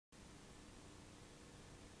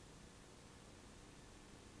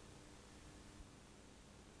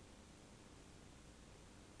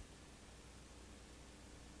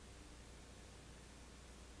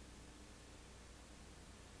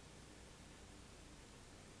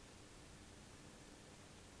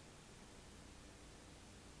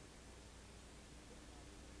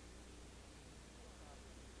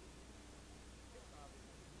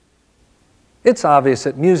It's obvious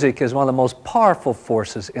that music is one of the most powerful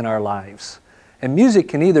forces in our lives. And music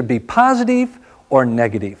can either be positive or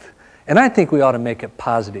negative. And I think we ought to make it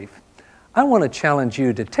positive. I want to challenge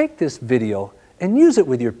you to take this video and use it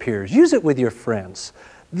with your peers, use it with your friends.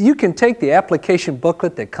 You can take the application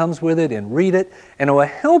booklet that comes with it and read it, and it will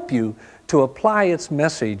help you to apply its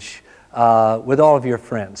message with all of your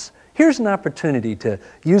friends. Here's an opportunity to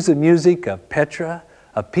use the music of Petra,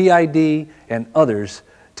 of PID, and others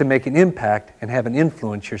to make an impact and have an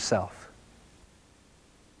influence yourself.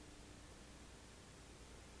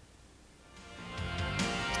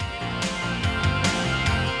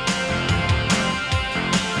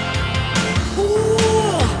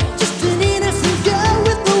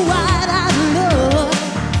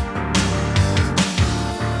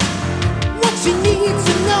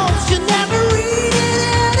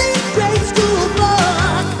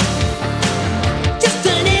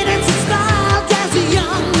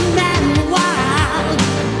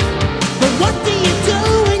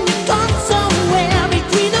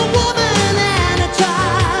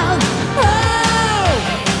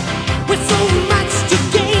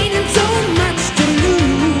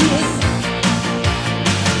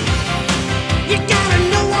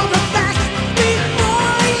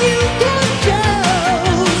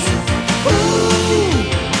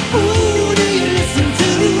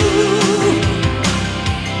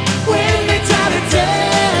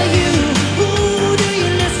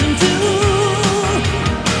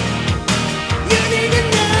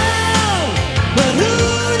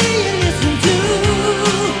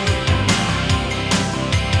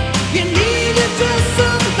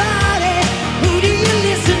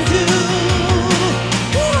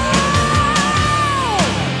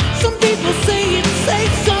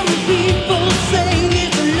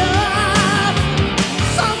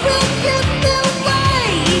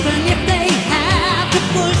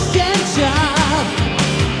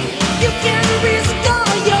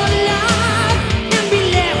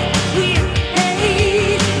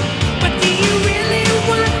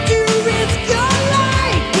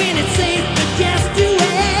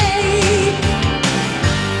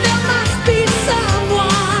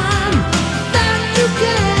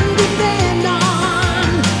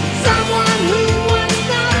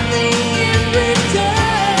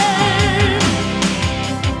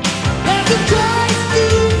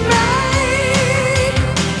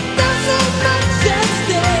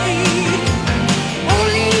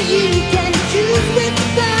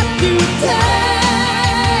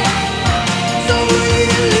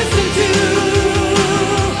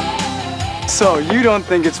 So, you don't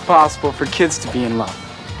think it's possible for kids to be in love?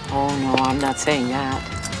 Oh, no, I'm not saying that.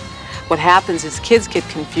 What happens is kids get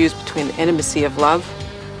confused between the intimacy of love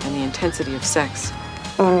and the intensity of sex.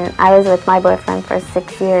 And I was with my boyfriend for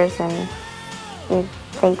 6 years, and you'd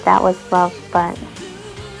think that was love, but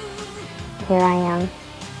here I am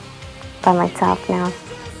by myself now.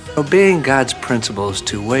 Obeying God's principles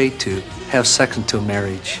to wait to have sex until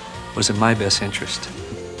marriage was in my best interest.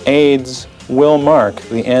 AIDS will mark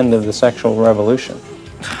the end of the sexual revolution.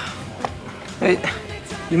 Hey,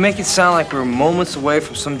 you make it sound like we're moments away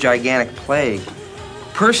from some gigantic plague.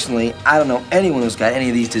 Personally, I don't know anyone who's got any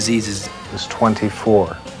of these diseases. He was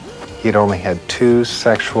 24. He'd only had 2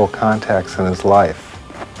 sexual contacts in his life.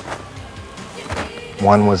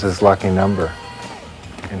 One was his lucky number,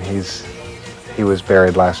 and he was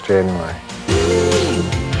buried last January.